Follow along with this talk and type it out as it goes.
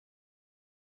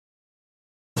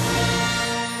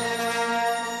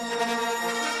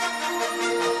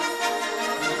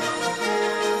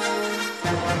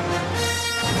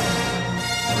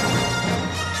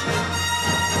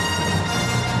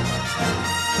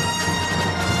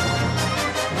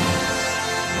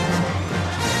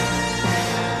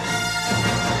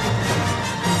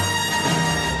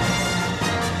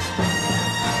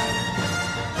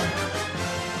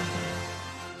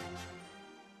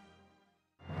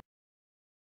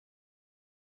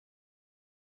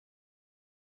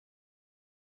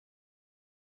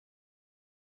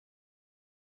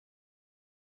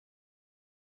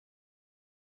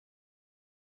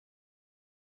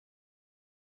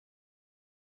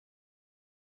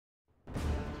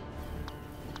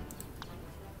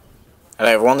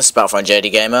Hello everyone, this is Battlefront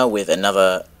JD Gamer with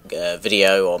another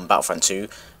video on Battlefront 2.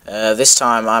 This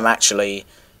time I'm actually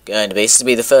going to be, this will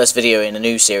be the first video in a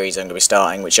new series I'm going to be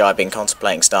starting, which I've been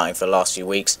contemplating starting for the last few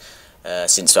weeks,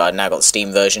 since I've now got the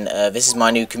Steam version. This is my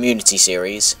new community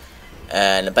series,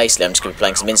 and basically I'm just going to be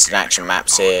playing some instant action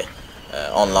maps here,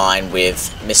 online with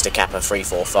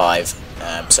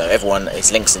MrKappa345. So everyone,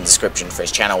 his link's in the description for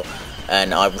his channel.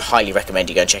 And I highly recommend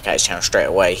you go and check out his channel straight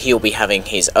away. He'll be having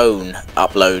his own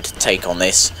upload take on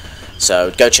this,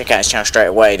 so go check out his channel straight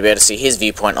away to be able to see his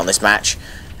viewpoint on this match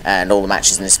and all the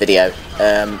matches in this video.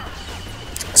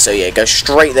 So yeah, go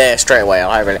straight there straight away.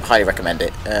 I highly recommend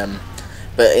it.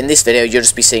 But in this video you'll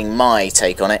just be seeing my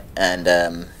take on it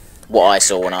and what I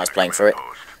saw when I was playing for it.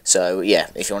 So yeah,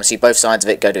 if you want to see both sides of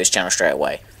it, go to his channel straight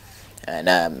away. And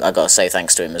I've got to say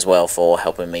thanks to him as well for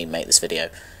helping me make this video.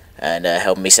 And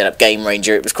helping me set up Game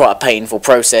Ranger. It was quite a painful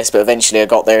process, but eventually I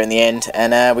got there in the end,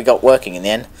 and we got working in the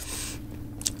end.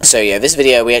 So yeah, this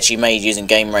video we actually made using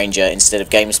Game Ranger instead of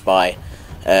GameSpy,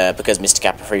 because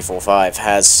MrKappa345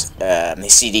 has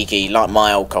his CD key, like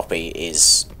my old copy,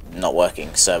 is not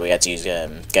working, so we had to use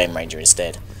Game Ranger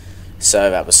instead.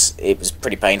 So it was a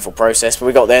pretty painful process, but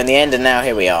we got there in the end, and now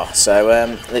here we are. So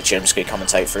literally I'm just going to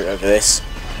commentate through over this,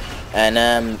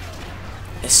 and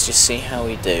let's just see how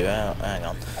we do. Oh, hang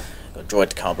on. Got a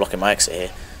droid car blocking my exit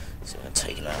here. So I'm going to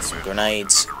take him out with some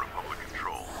grenades.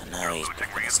 Oh no, he's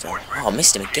blocking us still. Oh, I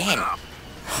missed him again. Oh,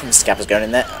 MrKappa's going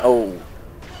in there. Oh.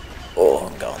 Oh,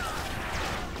 I'm gone.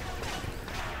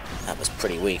 That was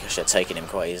pretty weak. I should have taken him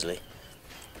quite easily.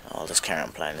 I'll just carry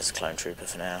on playing as a clone trooper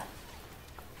for now.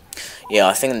 Yeah,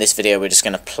 I think in this video we're just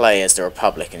going to play as the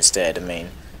Republic instead. I mean,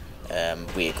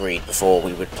 we agreed before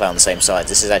we would play on the same sides.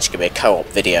 This is actually going to be a co-op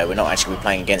video. We're not actually going to be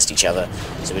playing against each other.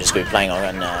 So we're just going to be playing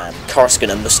on Coruscant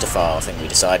and Mustafar, I think we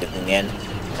decided in the end.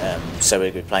 So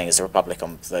we're going to be playing as the Republic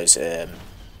on those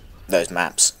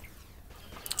maps.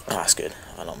 Oh, that's good.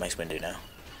 I'll not Mace Windu now.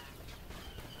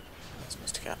 That's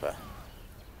MrKappa.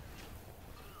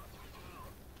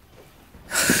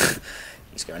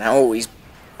 He's going out. Oh, he's...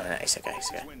 Oh, no, he's okay, he's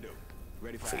okay.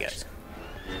 Off he goes.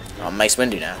 I'm Mace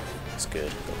Windu now. That's good.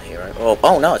 Got the hero.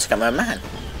 Oh no, I took out my own man.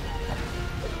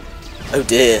 Oh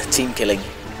dear, team killing.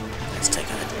 Let's take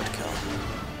out the droid car.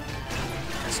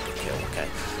 That's a good kill, okay.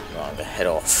 Right, I'm going to head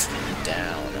off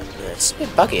down. It's a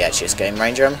bit buggy actually, this Game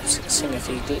Ranger. I'm seeing a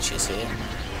few glitches here. A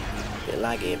bit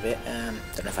laggy a bit.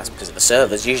 Don't know if that's because of the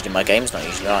servers. Usually my game's not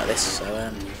usually like this,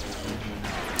 so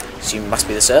assume it must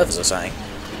be the servers or something.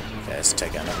 Okay, let's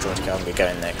take out another droid car. I'm going to go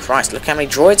in there. Christ, look how many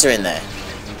droids are in there.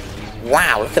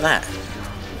 Wow, look at that.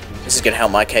 This is going to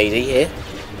help my KD here.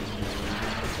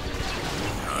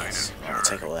 Yes. I'm going to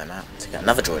take all them out. Take out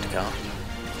another droid car.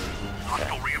 Okay.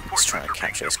 Let's try and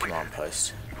capture this command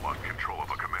post. I'm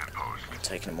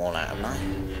taking them all out, haven't I?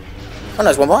 Oh no,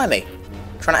 there's one behind me.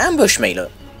 Trying to ambush me,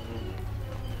 look.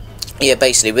 Yeah,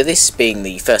 basically, with this being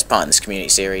the first part in this community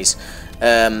series, you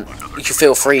can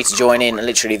feel free to join in.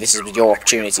 Literally, this is your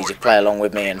opportunity to play along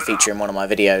with me and feature in one of my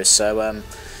videos. So,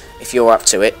 if you're up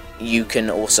to it, you can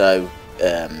also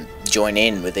join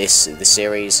in with this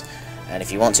series, and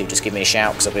if you want to, just give me a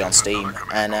shout because I'll be on Steam,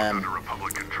 and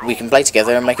we can play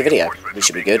together and make a video, which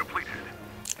should be good.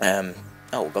 Oh,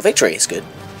 we've got victory. It's good.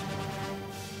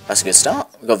 That's a good start.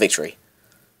 We've got victory.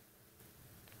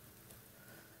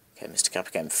 Okay,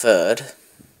 MrKappa came third.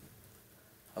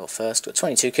 I got first. Got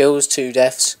 22 kills, 2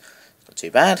 deaths. Not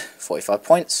too bad. 45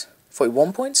 points.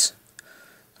 41 points.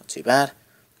 Not too bad.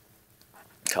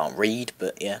 Can't read,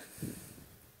 but yeah.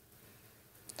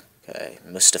 Okay,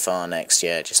 Mustafar next,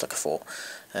 yeah, just like I thought.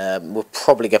 We'll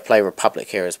probably go play Republic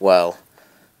here as well.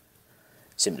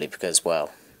 Simply because,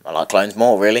 well, I like clones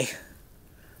more, really.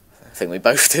 I think we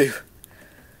both do.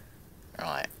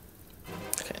 Right.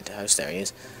 Okay, into host, there he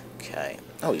is. Okay.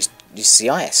 Oh, he's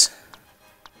CIS.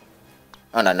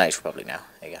 Oh, no, he's Republic now.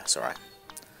 There you go, it's alright.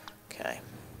 Okay.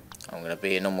 I'm going to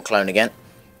be a normal clone again.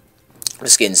 The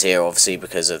skin's here, obviously,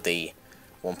 because of the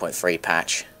 1.3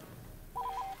 patch.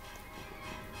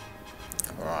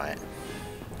 Right.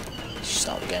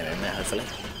 Start the game in a minute, hopefully.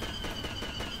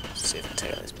 Let's see if I can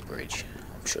take out this bridge.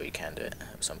 I'm sure you can do it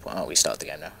at some point. Oh, we start the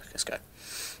game now. Let's go.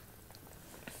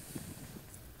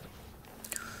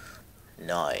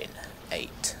 9,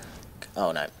 8.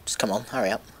 Oh no, just come on,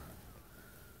 hurry up.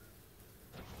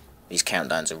 These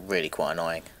countdowns are really quite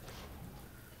annoying.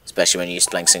 Especially when you're used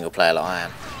to playing single player like I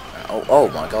am. Oh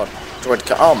my god. Droid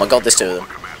car. Oh my god, there's 2 of them.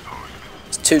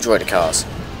 There's 2 droid cars.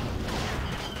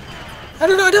 How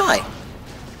did I die?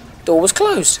 Door was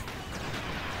closed.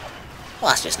 Well,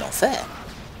 that's just not fair.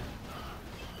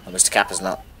 Well, MrKappa's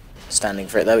not standing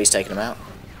for it though, he's taking him out.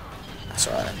 That's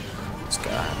alright then. Let's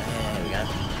go out there, here we go.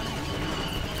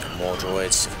 more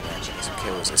droids, see if we can actually get some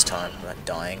kills this time without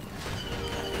dying.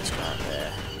 Okay, let's go out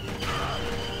there.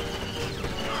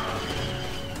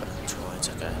 Droids,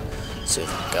 okay. See if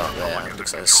we can go up there. It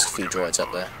looks like there's a few droids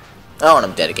up there. Oh, and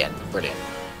I'm dead again. Brilliant.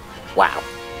 Wow.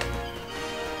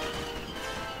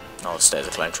 I'll stay as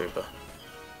a clone trooper.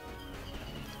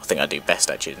 I think I do best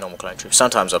actually, normal clone trooper.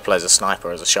 Sometimes I play as a sniper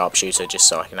or as a sharpshooter just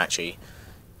so I can actually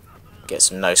get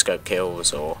some no-scope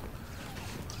kills or...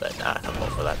 But nah, I can't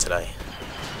bother for that today.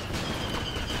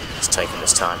 It's taking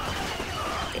this time.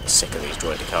 Getting sick of these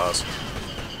droided cars.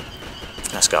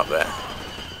 Let's go up there.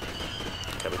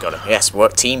 Okay, we got him. Yes,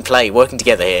 work, team play, working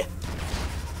together here.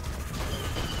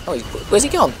 Oh, where's he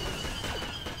gone?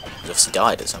 He's obviously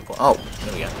died at some point. Oh,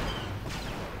 here we go.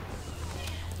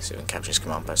 Let's see if we can capture his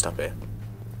command post up here.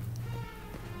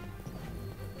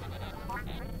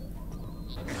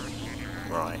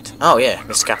 Right. Oh yeah,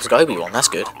 MrKappa's got Obi-Wan, that's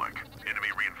good.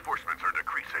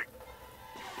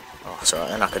 Oh, that's alright,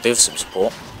 then I could do some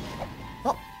support.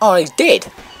 Oh, he's dead!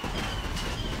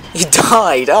 He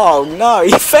died! Oh no,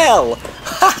 he fell!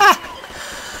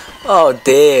 Oh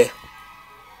dear.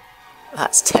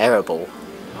 That's terrible.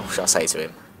 What should I say to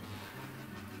him?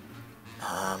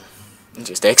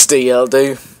 Just XD, I'll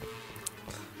do.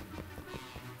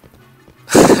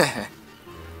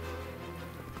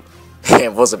 Yeah,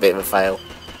 it was a bit of a fail.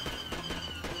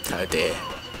 Oh dear.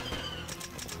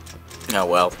 Oh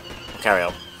well. Carry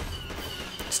on.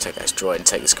 Let's take this droid and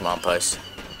take this command post.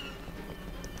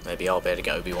 Maybe I'll be able to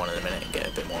get Obi-Wan in a minute and get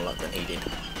a bit more luck than he did.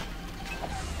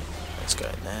 Let's go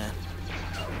in there.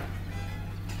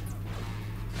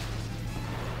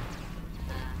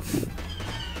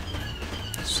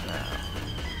 So now,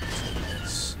 take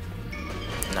this.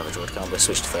 Another droid command. We'll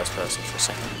switch to first person for a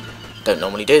second. Don't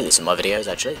normally do this in my videos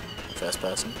actually. First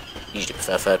person. Usually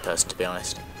prefer third person to be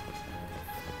honest.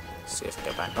 Let's see if I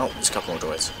go back. Oh, there's a couple more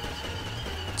droids.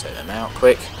 Take them out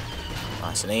quick.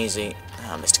 Nice and easy.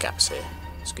 Ah, MrKappa's here.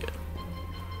 That's good.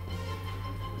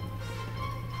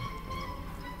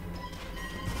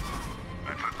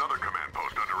 That's another command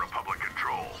post under Republic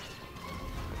control.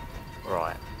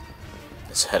 Right.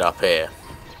 Let's head up here.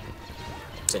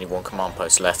 There's only one command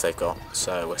post left they've got,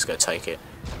 so let's go take it.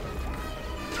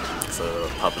 For the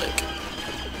Republic.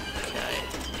 Okay.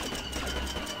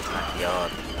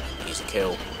 Backyard. Easy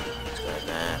kill. Let's go in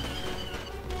there.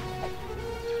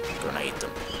 Grenade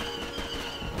them.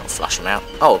 I'll flush them out.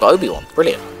 Oh, I've got Obi-Wan.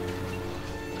 Brilliant.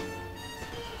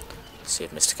 Let's see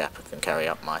if MrKappa can carry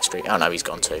up my street. Oh no, he's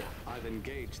gone too.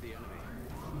 Okay,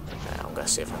 I'm going to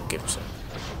see if I can give him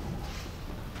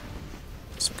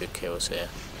some good kills here.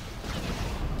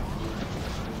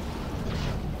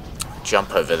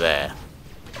 Jump over there.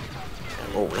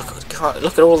 Oh,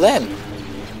 look at all of them.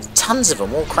 Tons of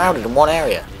them, all crowded in one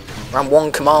area. Around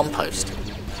one command post.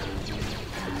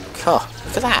 God,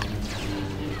 look at that.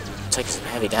 Taking some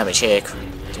heavy damage here.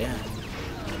 Yeah.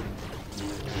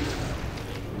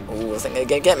 Oh, I think they're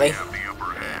going to get me.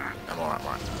 Yeah, I'm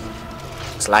alright,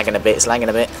 It's lagging a bit,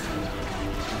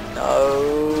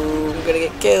 No, I'm going to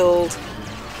get killed.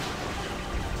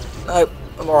 No,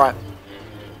 I'm alright.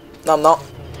 No, I'm not.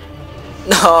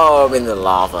 No, I'm in the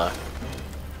lava.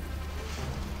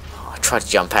 Oh, I tried to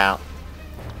jump out,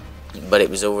 but it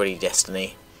was already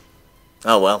destiny.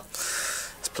 Oh well.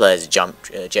 This player's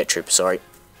a jet trooper, sorry.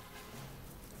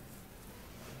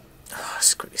 Oh,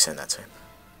 let's quickly send that to him.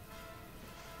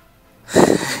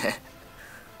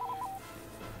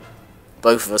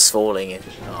 Both of us falling in.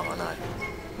 Oh no.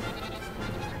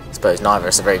 I suppose neither of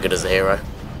us are very good as a hero.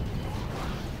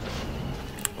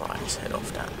 Right, let's head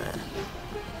off down there.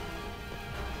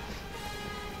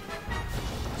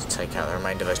 Let's take out the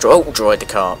remainder of those droids. Oh, droid the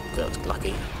cart. Got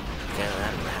lucky. Get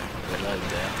that now. Reload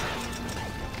there.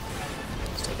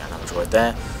 Let's take out another droid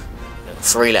there.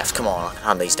 3 left. Come on, I can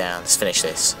hunt these down. Let's finish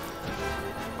this.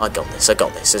 I got this.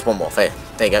 There's one more. There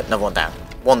you go. Another one down.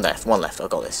 One left. I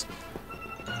got this.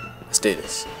 Let's do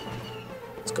this.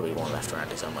 There's got to be one left around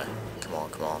here somewhere.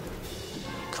 Come on.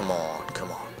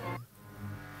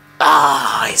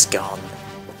 Ah, he's gone.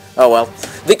 Oh well.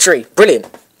 Victory. Brilliant.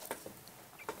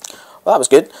 Well, that was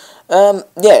good.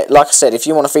 Yeah, like I said, if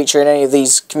you want to feature in any of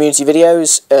these community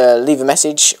videos, leave a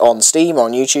message on Steam or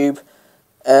on YouTube.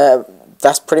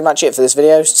 That's pretty much it for this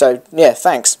video. So, yeah,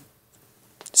 thanks.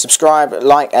 Subscribe,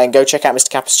 like, and go check out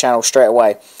MrKappa's channel straight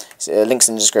away. Links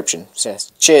in the description. So,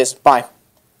 yes. Cheers. Bye.